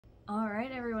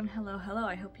Alright everyone, hello.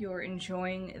 I hope you are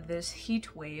enjoying this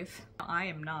heat wave. I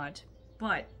am not,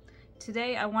 but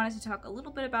today I wanted to talk a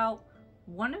little bit about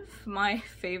one of my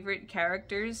favorite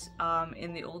characters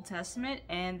in the Old Testament,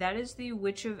 and that is the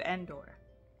Witch of Endor.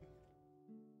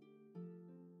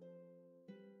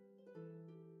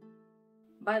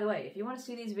 By the way, if you want to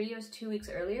see these videos 2 weeks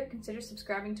earlier, consider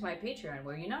subscribing to my Patreon,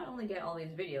 where you not only get all these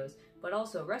videos, but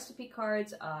also recipe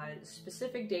cards,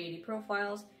 specific deity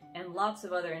profiles, and lots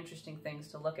of other interesting things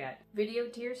to look at. Video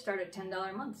tiers start at $10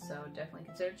 a month, so definitely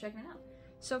consider checking it out.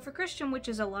 So for Christian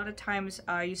witches, a lot of times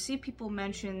you see people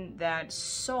mention that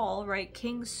Saul, right,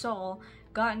 King Saul,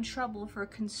 got in trouble for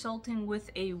consulting with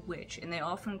a witch, and they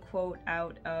often quote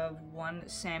out of 1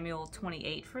 Samuel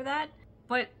 28 for that.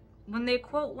 But when they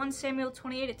quote 1 Samuel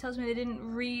 28, it tells me they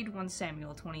didn't read 1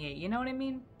 Samuel 28, you know what I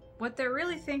mean? What they're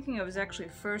really thinking of is actually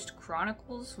 1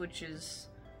 Chronicles, which is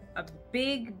a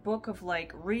big book of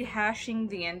like rehashing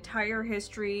the entire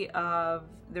history of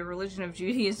the religion of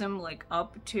Judaism, like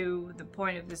up to the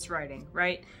point of this writing,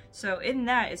 right? So in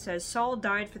that it says, Saul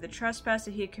died for the trespass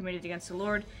that he had committed against the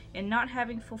Lord in not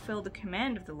having fulfilled the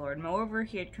command of the Lord. Moreover,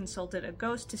 he had consulted a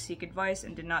ghost to seek advice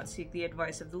and did not seek the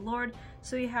advice of the Lord,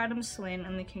 so he had him slain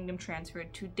and the kingdom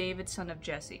transferred to David, son of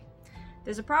Jesse.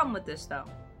 There's a problem with this though.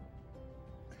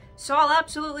 Saul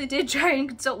absolutely did try and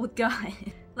consult with God.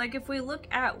 Like, if we look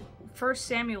at 1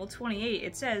 Samuel 28,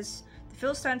 it says, the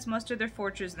Philistines mustered their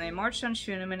fortress, and they marched on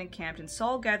Shunem and encamped, and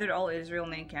Saul gathered all Israel,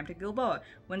 and they encamped at Gilboa.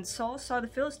 When Saul saw the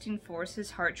Philistine force,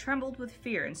 his heart trembled with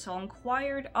fear, and Saul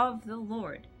inquired of the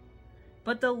Lord.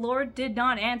 But the Lord did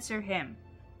not answer him,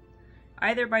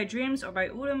 either by dreams, or by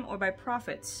Urim, or by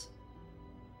prophets.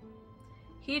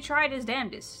 He tried his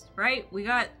damnedest, right? We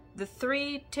got the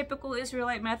 3 typical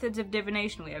Israelite methods of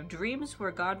divination. We have dreams,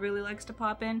 where God really likes to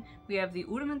pop in. We have the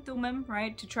Urim and Thummim,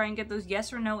 right, to try and get those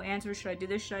yes or no answers. Should I do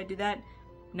this? Should I do that?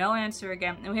 No answer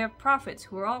again. And we have prophets,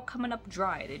 who are all coming up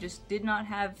dry. They just did not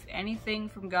have anything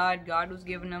from God. God was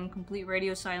giving them complete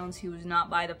radio silence. He was not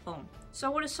by the phone. So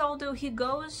what does Saul do? He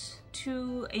goes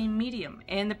to a medium.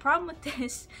 And the problem with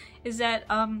this is that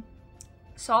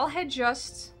Saul had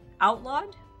just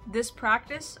outlawed this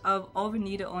practice of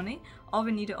Ovenida Oni.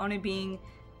 Ovenida Oni being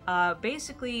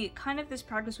basically kind of this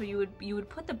practice where you would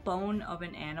put the bone of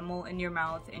an animal in your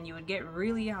mouth and you would get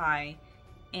really high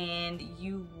and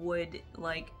you would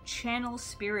like channel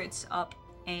spirits up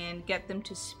and get them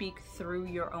to speak through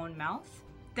your own mouth.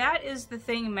 That is the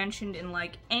thing mentioned in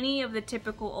like any of the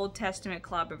typical Old Testament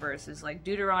klabba verses, like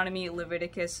Deuteronomy,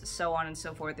 Leviticus, so on and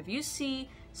so forth. If you see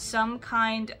some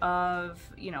kind of,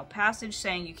 passage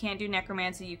saying you can't do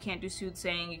necromancy, you can't do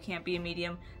soothsaying, you can't be a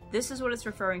medium, this is what it's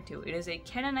referring to. It is a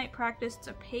Canaanite practice, it's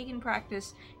a pagan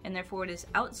practice, and therefore it is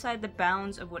outside the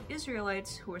bounds of what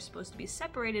Israelites, who are supposed to be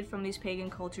separated from these pagan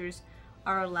cultures,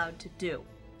 are allowed to do.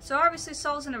 So obviously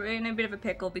Saul's in a bit of a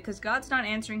pickle because God's not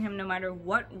answering him no matter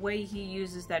what way he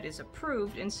uses that is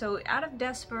approved, and so out of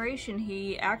desperation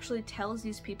he actually tells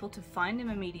these people to find him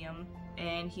a medium,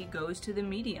 and he goes to the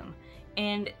medium.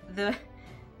 And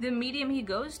the medium he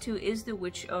goes to is the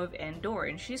Witch of Endor,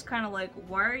 and she's kind of like,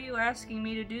 why are you asking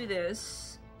me to do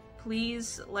this?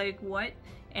 Please, like, what?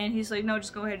 And he's like, no,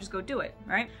 just go ahead, just go do it,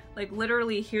 right? Like,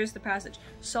 literally, here's the passage.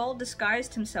 Saul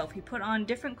disguised himself. He put on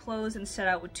different clothes and set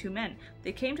out with 2 men.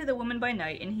 They came to the woman by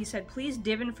night, and he said, please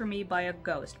divine for me by a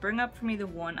ghost. Bring up for me the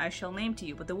one I shall name to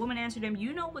you. But the woman answered him,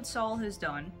 you know what Saul has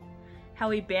done, how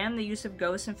he banned the use of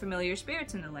ghosts and familiar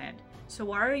spirits in the land. So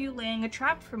why are you laying a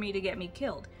trap for me to get me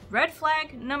killed? Red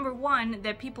flag number 1,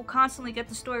 that people constantly get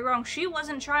the story wrong. She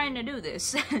wasn't trying to do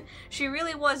this. She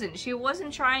really wasn't. She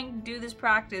wasn't trying to do this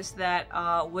practice that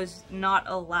was not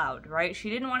allowed, right? She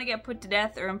didn't want to get put to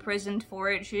death or imprisoned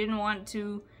for it. She didn't want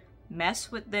to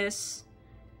mess with this.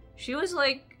 She was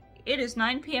like, it is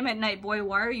 9 p.m. at night, boy,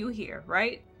 why are you here,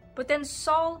 right? But then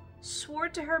Saul swore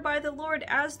to her by the Lord,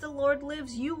 as the Lord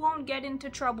lives, you won't get into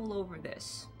trouble over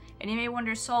this. And you may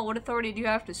wonder, Saul, what authority do you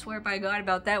have to swear by God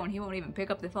about that when he won't even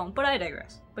pick up the phone? But I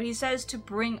digress. But he says to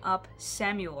bring up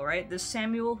Samuel, right? The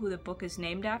Samuel who the book is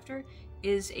named after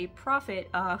is a prophet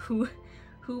who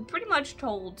pretty much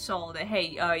told Saul that,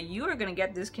 hey, you are going to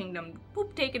get this kingdom,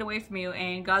 boop, taken away from you,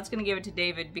 and God's going to give it to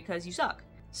David because you suck.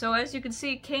 So as you can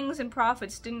see, kings and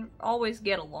prophets didn't always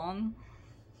get along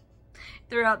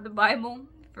throughout the Bible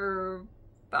for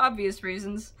obvious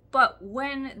reasons. But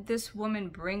when this woman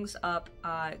brings up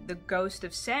the ghost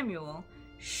of Samuel,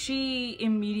 she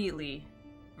immediately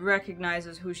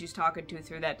recognizes who she's talking to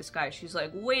through that disguise. She's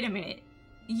like, wait a minute,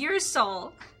 you're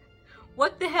Saul.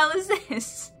 What the hell is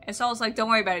this? And Saul's like, don't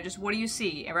worry about it, just what do you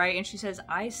see, right? And she says,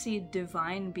 I see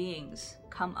divine beings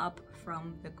come up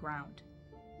from the ground.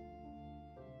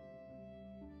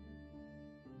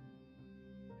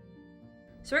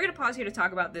 So we're going to pause here to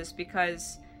talk about this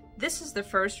because this is the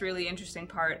first really interesting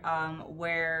part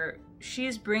where she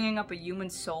is bringing up a human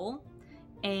soul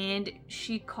and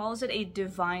she calls it a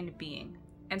divine being.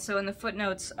 And so in the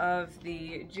footnotes of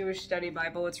the Jewish Study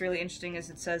Bible, what's really interesting is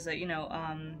it says that,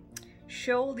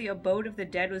 Sheol, the abode of the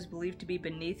dead, was believed to be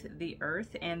beneath the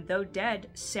earth, and though dead,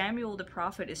 Samuel the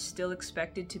prophet is still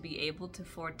expected to be able to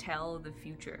foretell the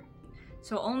future.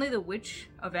 So only the Witch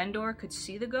of Endor could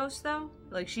see the ghost, though?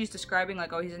 Like, she's describing,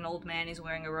 like, oh, he's an old man, he's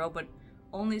wearing a robe, but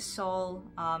only Saul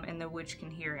and the witch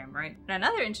can hear him, right? And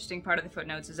another interesting part of the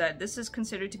footnotes is that this is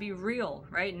considered to be real,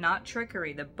 right? Not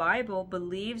trickery. The Bible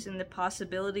believes in the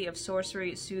possibility of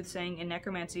sorcery, soothsaying, and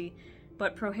necromancy,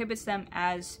 but prohibits them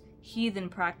as heathen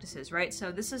practices, right?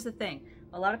 So this is the thing.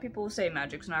 A lot of people will say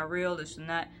magic's not real, this and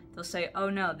that. They'll say, oh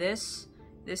no, this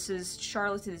is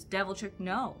charlatan, this devil trick.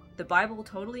 No, the Bible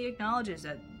totally acknowledges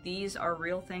that these are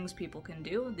real things people can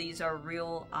do. These are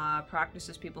real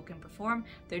practices people can perform.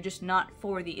 They're just not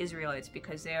for the Israelites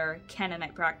because they are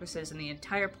Canaanite practices, and the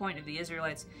entire point of the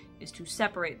Israelites is to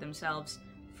separate themselves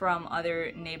from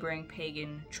other neighboring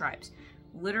pagan tribes.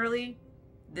 Literally,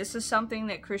 this is something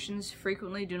that Christians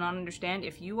frequently do not understand.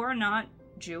 If you are not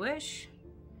Jewish,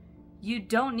 you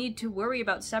don't need to worry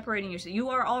about separating yourself. You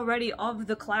are already of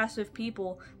the class of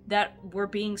people that we're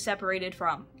being separated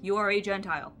from. You are a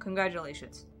Gentile.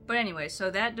 Congratulations. But anyway,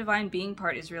 so that divine being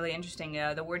part is really interesting.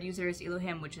 The word used there is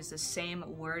Elohim, which is the same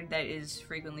word that is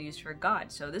frequently used for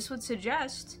God. So this would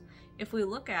suggest, if we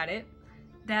look at it,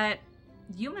 that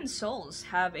human souls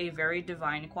have a very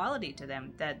divine quality to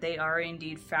them, that they are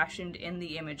indeed fashioned in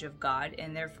the image of God,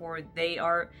 and therefore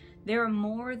they're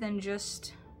more than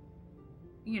just,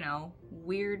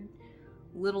 weird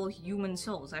little human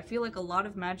souls. I feel like a lot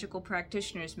of magical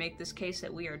practitioners make this case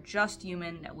that we are just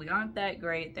human, that we aren't that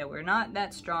great, that we're not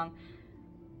that strong,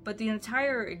 but the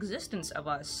entire existence of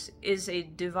us is a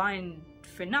divine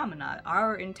phenomena.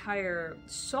 Our entire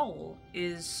soul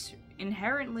is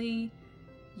inherently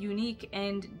unique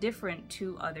and different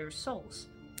to other souls.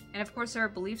 And of course there are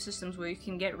belief systems where you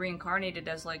can get reincarnated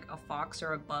as like a fox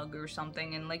or a bug or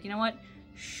something, and like, you know what?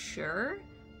 Sure,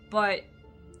 but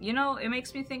it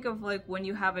makes me think of like when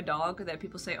you have a dog that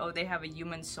people say, oh, they have a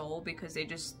human soul because they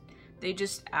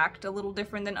just act a little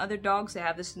different than other dogs. They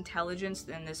have this intelligence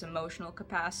and this emotional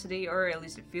capacity, or at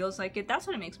least it feels like it. That's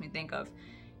what it makes me think of.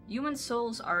 Human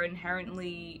souls are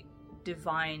inherently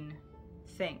divine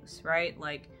things, right?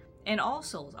 Like, and all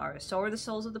souls are. So are the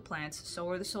souls of the plants, so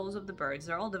are the souls of the birds.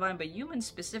 They're all divine, but humans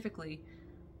specifically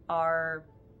are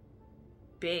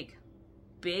big,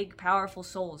 powerful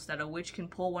souls that a witch can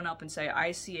pull one up and say,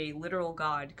 I see a literal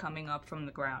god coming up from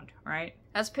the ground, right?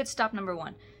 That's pit stop number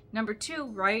 1. Number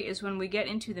 2, right, is when we get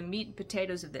into the meat and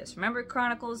potatoes of this. Remember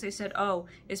Chronicles? They said, oh,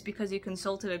 it's because he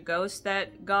consulted a ghost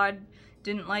that God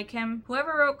didn't like him.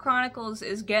 Whoever wrote Chronicles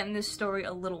is getting this story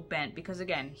a little bent because,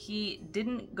 again, he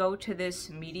didn't go to this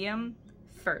medium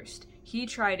first. He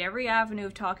tried every avenue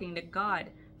of talking to God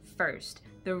first.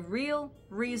 The real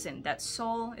reason that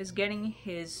Saul is getting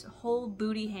his whole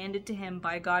booty handed to him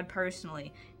by God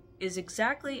personally is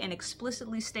exactly and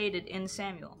explicitly stated in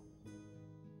Samuel.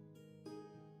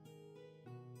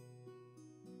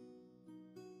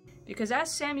 Because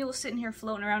as Samuel's sitting here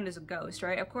floating around as a ghost,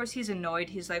 right, of course he's annoyed.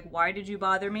 He's like, why did you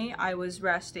bother me? I was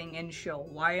resting in Sheol.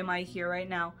 Why am I here right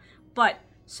now? But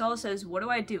Saul says, what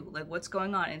do I do? Like, what's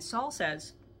going on? And Saul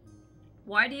says,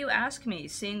 why do you ask me,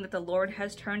 seeing that the Lord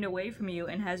has turned away from you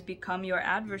and has become your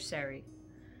adversary?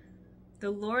 The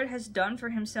Lord has done for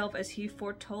himself as he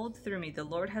foretold through me. The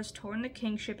Lord has torn the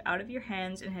kingship out of your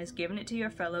hands and has given it to your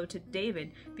fellow, to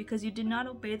David, because you did not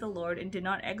obey the Lord and did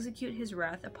not execute his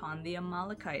wrath upon the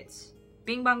Amalekites.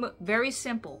 Bing bong, very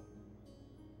simple.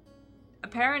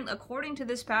 Apparently, according to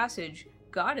this passage,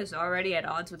 God is already at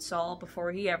odds with Saul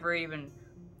before he ever even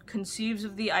conceives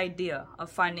of the idea of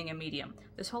finding a medium.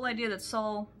 This whole idea that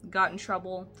Saul got in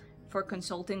trouble for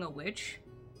consulting a witch,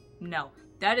 no.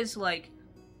 That is like,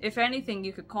 if anything,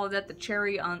 you could call that the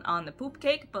cherry on the poop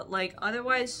cake, but like,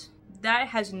 otherwise, that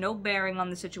has no bearing on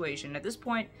the situation. At this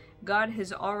point, God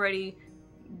has already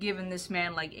given this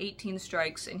man like 18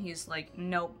 strikes, and he's like,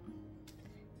 nope,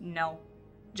 no.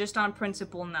 Just on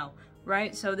principle, no.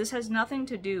 Right? So this has nothing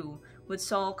to do with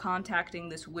Saul contacting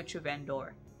this Witch of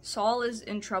Endor. Saul is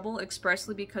in trouble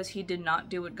expressly because he did not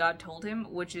do what God told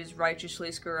him, which is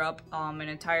righteously screw up an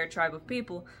entire tribe of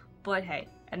people, but hey.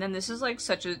 And then this is like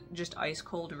such a just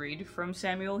ice-cold read from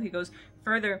Samuel. He goes,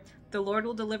 further, the Lord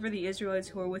will deliver the Israelites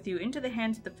who are with you into the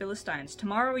hands of the Philistines.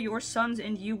 Tomorrow your sons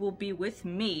and you will be with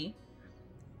me,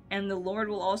 and the Lord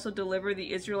will also deliver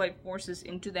the Israelite forces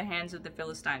into the hands of the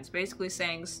Philistines. Basically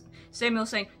saying, Samuel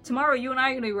saying, tomorrow you and I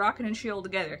are going to be rocking in Sheol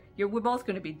together. We're both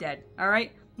going to be dead,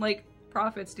 alright? Like,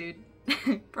 prophets, dude.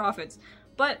 Prophets.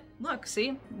 But, look,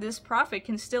 see? This prophet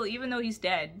can still, even though he's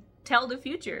dead, tell the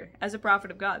future as a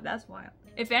prophet of God. That's wild.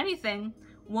 If anything,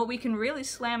 what we can really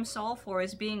slam Saul for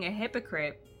is being a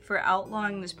hypocrite for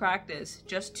outlawing this practice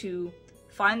just to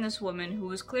find this woman who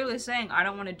was clearly saying, I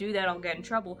don't want to do that, I'll get in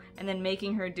trouble, and then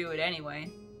making her do it anyway.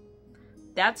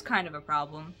 That's kind of a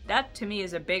problem. That, to me,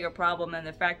 is a bigger problem than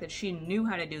the fact that she knew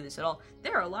how to do this at all.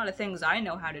 There are a lot of things I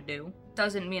know how to do.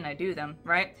 Doesn't mean I do them,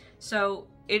 right? So,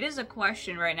 it is a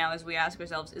question right now as we ask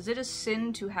ourselves, is it a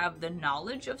sin to have the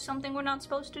knowledge of something we're not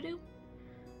supposed to do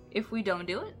if we don't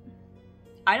do it?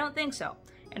 I don't think so.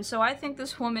 And so I think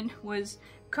this woman was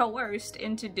coerced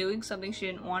into doing something she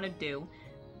didn't want to do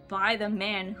by the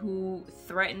man who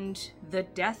threatened the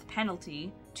death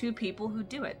penalty to people who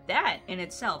do it. That in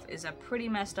itself is a pretty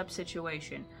messed up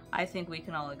situation. I think we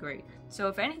can all agree. So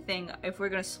if anything, if we're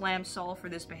going to slam Saul for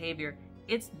this behavior,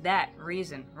 it's that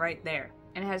reason right there.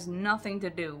 And it has nothing to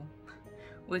do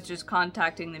with just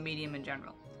contacting the medium in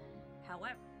general.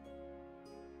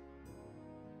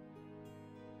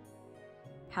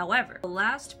 However, the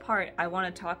last part I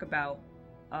want to talk about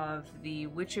of the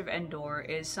Witch of Endor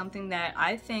is something that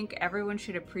I think everyone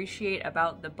should appreciate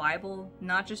about the Bible,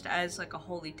 not just as like a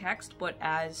holy text, but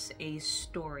as a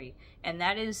story. And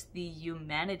that is the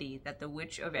humanity that the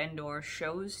Witch of Endor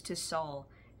shows to Saul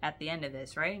at the end of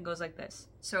this, right? It goes like this.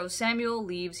 So Samuel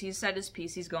leaves, he's said his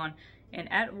piece, he's gone, and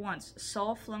at once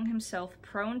Saul flung himself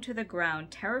prone to the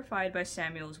ground, terrified by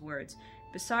Samuel's words.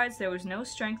 Besides, there was no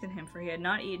strength in him, for he had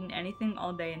not eaten anything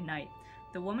all day and night.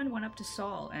 The woman went up to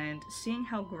Saul, and, seeing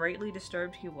how greatly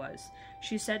disturbed he was,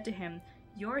 she said to him,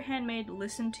 Your handmaid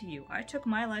listened to you. I took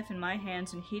my life in my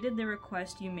hands and heeded the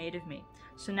request you made of me.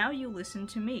 So now you listen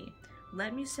to me.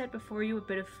 Let me set before you a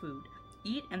bit of food.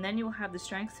 Eat, and then you will have the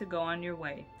strength to go on your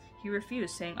way. He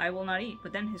refused, saying, I will not eat.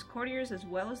 But then his courtiers as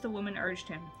well as the woman urged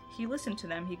him. He listened to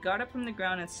them. He got up from the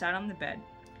ground and sat on the bed.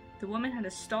 The woman had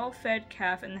a stall-fed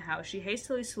calf in the house. She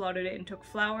hastily slaughtered it and took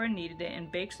flour and kneaded it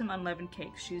and baked some unleavened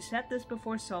cakes. She set this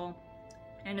before Saul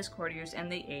and his courtiers,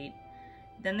 and they ate.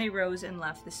 Then they rose and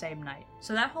left the same night.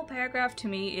 So that whole paragraph to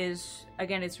me is,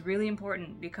 again, it's really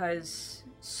important because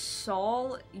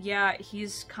Saul, yeah,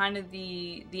 he's kind of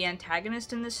the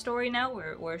antagonist in this story now.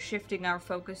 We're shifting our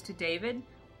focus to David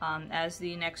as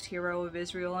the next hero of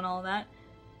Israel and all that.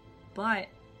 But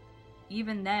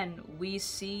even then, we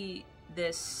see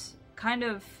this kind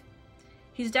of,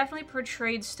 he's definitely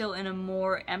portrayed still in a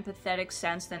more empathetic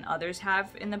sense than others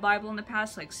have in the Bible in the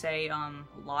past, like say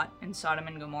Lot in Sodom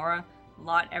and Gomorrah.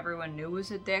 Lot everyone knew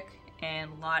was a dick, and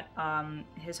Lot,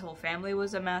 his whole family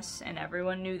was a mess, and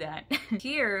everyone knew that.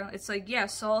 Here, it's like, yeah,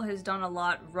 Saul has done a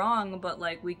lot wrong, but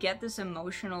like we get this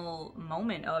emotional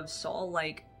moment of Saul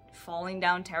like falling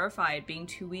down terrified, being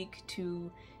too weak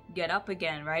to get up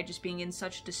again, right? Just being in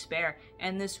such despair.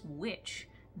 And this witch,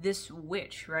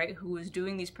 right, who is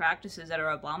doing these practices that are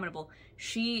abominable,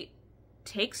 she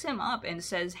takes him up and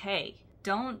says, hey,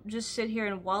 don't just sit here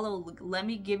and wallow, let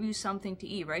me give you something to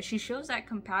eat, right? She shows that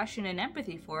compassion and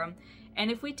empathy for him. And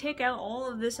if we take out all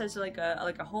of this as like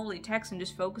a holy text and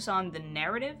just focus on the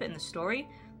narrative and the story,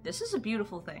 this is a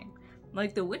beautiful thing.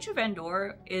 Like, the Witch of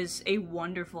Endor is a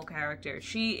wonderful character.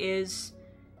 She is,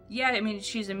 yeah, I mean,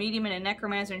 she's a medium and a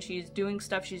necromancer, and she's doing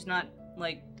stuff she's not,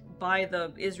 like, by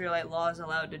the Israelite laws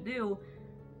allowed to do,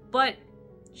 but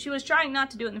she was trying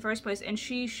not to do it in the first place, and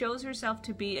she shows herself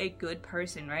to be a good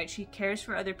person, right? She cares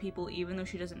for other people even though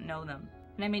she doesn't know them.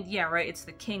 And I mean, yeah, right, it's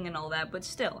the king and all that, but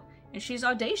still. And she's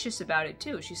audacious about it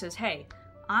too. She says, hey,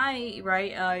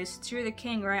 since you're the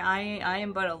king, right, I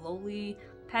am but a lowly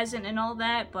peasant and all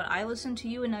that, but I listen to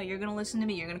you, and now you're gonna listen to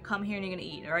me. You're gonna come here and you're gonna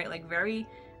eat, alright? Like, very,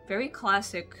 very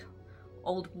classic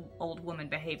old woman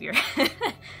behavior,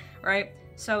 right?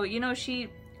 So, you know, she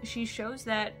shows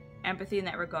that empathy in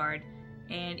that regard,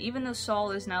 and even though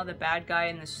Saul is now the bad guy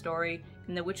in the story,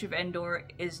 and the Witch of Endor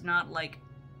is not, like,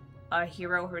 a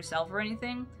hero herself or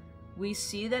anything, we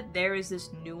see that there is this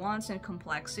nuance and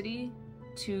complexity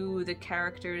to the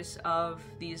characters of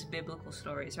these biblical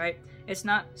stories, right? It's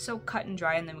not so cut and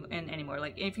dry in them anymore.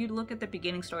 Like, if you look at the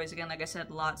beginning stories, again, like I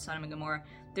said, Lot, Sodom and Gomorrah,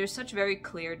 there's such very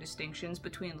clear distinctions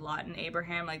between Lot and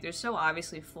Abraham. Like, they're so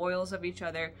obviously foils of each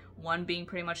other, one being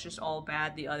pretty much just all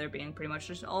bad, the other being pretty much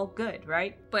just all good,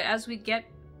 right? But as we get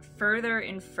further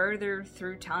and further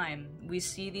through time, we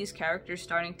see these characters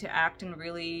starting to act in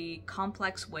really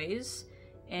complex ways,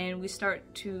 and we start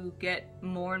to get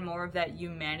more and more of that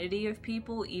humanity of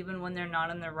people, even when they're not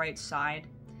on the right side.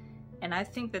 And I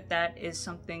think that that is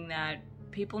something that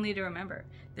people need to remember.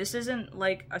 This isn't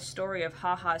like a story of,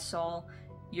 haha, Saul,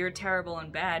 you're terrible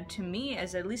and bad. To me,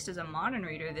 at least as a modern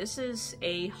reader, this is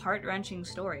a heart-wrenching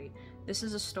story. This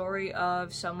is a story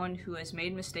of someone who has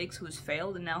made mistakes, who has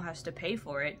failed and now has to pay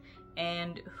for it,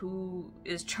 and who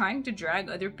is trying to drag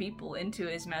other people into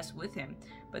his mess with him.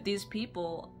 But these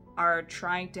people are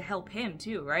trying to help him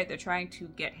too, right? They're trying to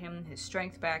get him his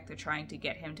strength back. They're trying to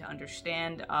get him to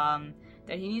understand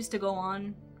that he needs to go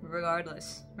on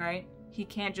regardless, right? He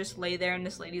can't just lay there in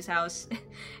this lady's house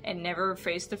and never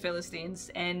face the Philistines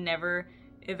and never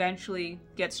eventually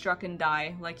get struck and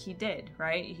die like he did,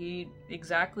 right? He,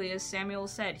 exactly as Samuel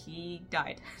said, he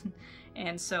died.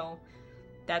 And so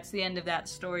that's the end of that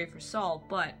story for Saul.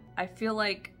 But I feel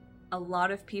like a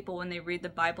lot of people, when they read the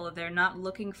Bible, they're not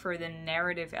looking for the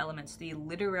narrative elements, the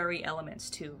literary elements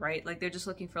too, right? Like, they're just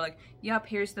looking for like, yup,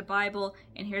 here's the Bible,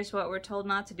 and here's what we're told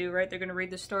not to do, right? They're gonna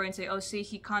read the story and say, oh, see,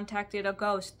 he contacted a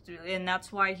ghost, and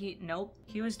that's why nope.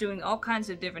 He was doing all kinds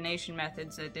of divination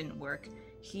methods that didn't work.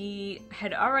 He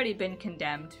had already been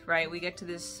condemned, right? We get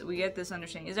this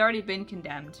understanding. He's already been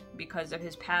condemned because of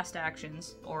his past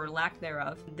actions, or lack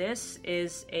thereof. This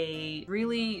is a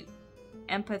really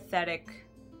empathetic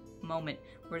moment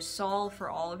where Saul,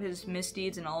 for all of his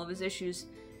misdeeds and all of his issues,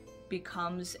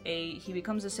 becomes a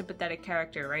sympathetic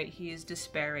character, right? He is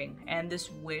despairing, and this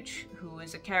witch, who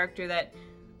is a character that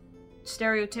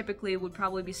stereotypically would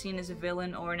probably be seen as a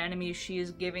villain or an enemy, she is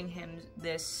giving him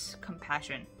this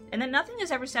compassion. And then nothing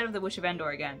is ever said of the Witch of Endor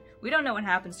again. We don't know what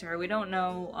happens to her. We don't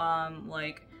know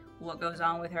like what goes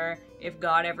on with her, if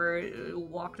God ever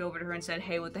walked over to her and said,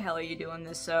 hey, what the hell are you doing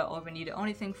this over, need to own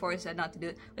anything for, said not to do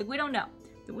it. Like, we don't know.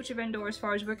 The Witch of Endor, as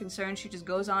far as we're concerned, she just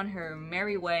goes on her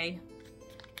merry way,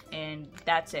 and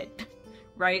that's it,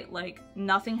 right? Like,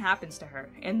 nothing happens to her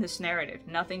in this narrative.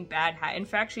 Nothing bad in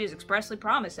fact, she has expressly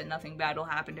promised that nothing bad will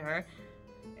happen to her,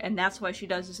 and that's why she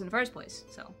does this in the first place,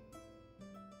 so.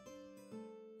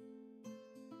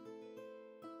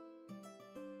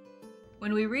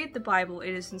 When we read the Bible,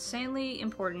 it is insanely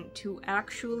important to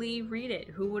actually read it.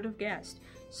 Who would have guessed?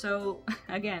 So,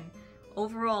 again,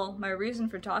 overall, my reason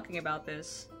for talking about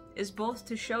this is both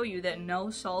to show you that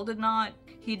no, Saul did not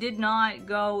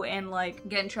go and, like,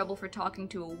 get in trouble for talking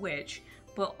to a witch,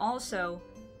 but also,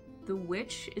 the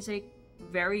witch is a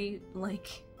very,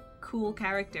 like, cool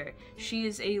character. She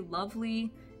is a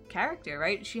lovely character,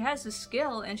 right? She has the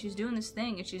skill, and she's doing this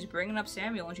thing, and she's bringing up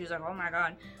Samuel, and she's like, oh my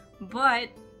god. But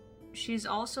she's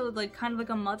also, like, kind of like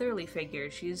a motherly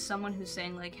figure. She's someone who's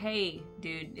saying, like, hey,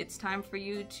 dude, it's time for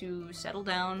you to settle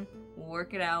down,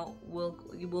 work it out, we'll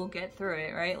get through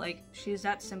it, right? Like, she's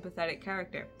that sympathetic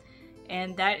character.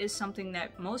 And that is something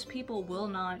that most people will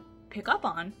not pick up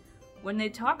on when they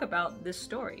talk about this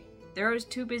story. They're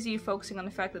too busy focusing on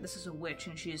the fact that this is a witch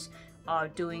and she's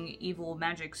doing evil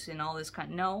magics and all this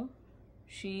kind. No,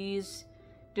 she's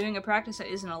doing a practice that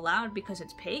isn't allowed because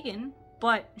it's pagan,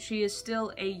 but she is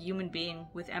still a human being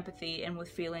with empathy and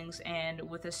with feelings and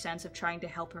with a sense of trying to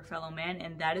help her fellow man,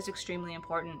 and that is extremely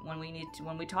important when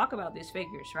we talk about these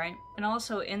figures, right? And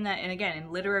also in that, and again,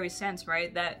 in literary sense,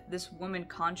 right, that this woman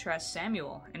contrasts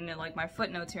Samuel, and like my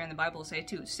footnotes here in the Bible say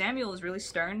too, Samuel is really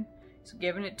stern. He's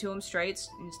giving it to him straight.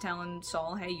 He's telling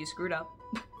Saul, hey, you screwed up.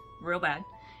 Real bad.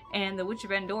 And the Witch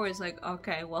of Endor is like,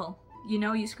 okay, well, you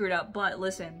know you screwed up, but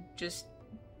listen, it's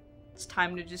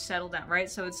time to just settle down, right?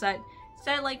 So it's that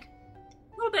like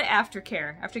a little bit of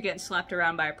aftercare after getting slapped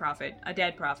around by a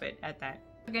dead prophet at that.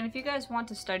 Again, if you guys want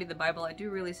to study the Bible, I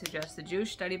do really suggest the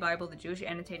Jewish Study Bible, the Jewish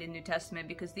Annotated New Testament,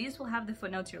 because these will have the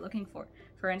footnotes you're looking for.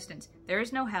 For instance, there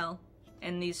is no hell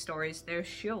in these stories. There's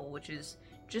Sheol, which is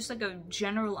just like a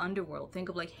general underworld. Think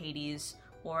of like Hades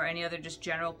or any other just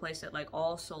general place that like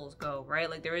all souls go, right?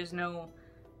 Like there is no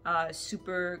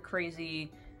super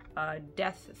crazy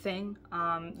death thing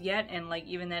yet, and like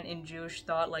even then in Jewish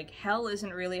thought, like hell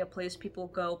isn't really a place people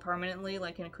go permanently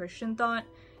like in Christian thought.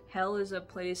 Hell is a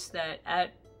place that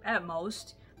at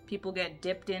most people get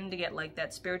dipped in to get like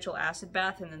that spiritual acid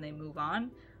bath and then they move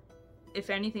on. If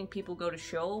anything, people go to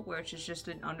Sheol, which is just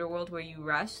an underworld where you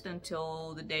rest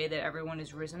until the day that everyone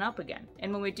is risen up again.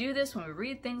 And when we do this, when we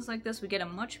read things like this, we get a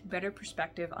much better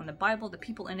perspective on the Bible, the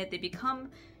people in it. They become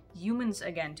humans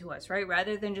again to us, right?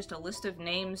 Rather than just a list of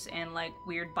names and like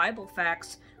weird Bible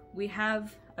facts, we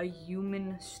have a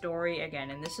human story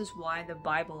again. And this is why the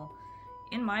Bible,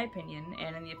 in my opinion,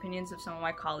 and in the opinions of some of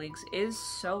my colleagues, is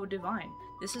so divine.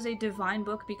 This is a divine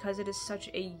book because it is such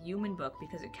a human book,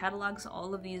 because it catalogs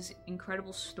all of these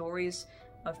incredible stories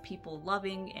of people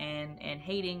loving and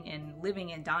hating and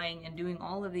living and dying and doing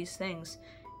all of these things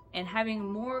and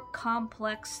having more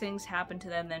complex things happen to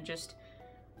them than just,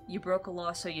 you broke a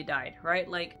law so you died, right?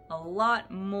 Like, a lot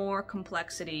more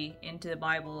complexity into the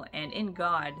Bible and in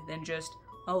God than just,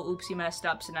 oh, oops, you messed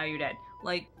up, so now you're dead.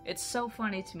 Like, it's so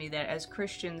funny to me that as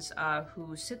Christians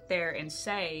who sit there and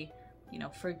say, you know,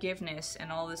 forgiveness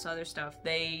and all this other stuff,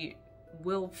 they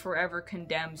will forever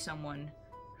condemn someone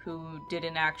who did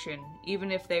an action,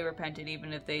 even if they repented,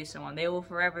 even if they so on. They will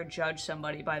forever judge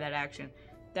somebody by that action.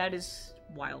 That is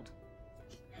wild.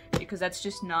 Because that's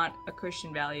just not a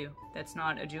Christian value. That's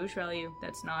not a Jewish value.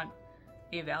 That's not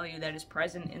a value that is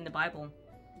present in the Bible.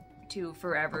 To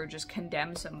forever just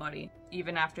condemn somebody,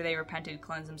 even after they repented,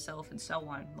 cleanse themselves, and so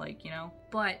on. Like, you know?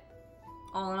 But,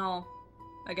 all in all,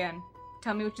 again,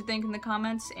 tell me what you think in the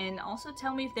comments, and also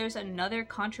tell me if there's another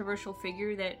controversial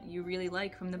figure that you really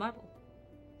like from the Bible.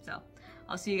 So,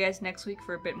 I'll see you guys next week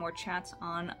for a bit more chats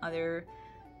on other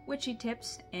witchy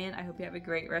tips, and I hope you have a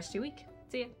great rest of your week.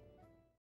 See ya!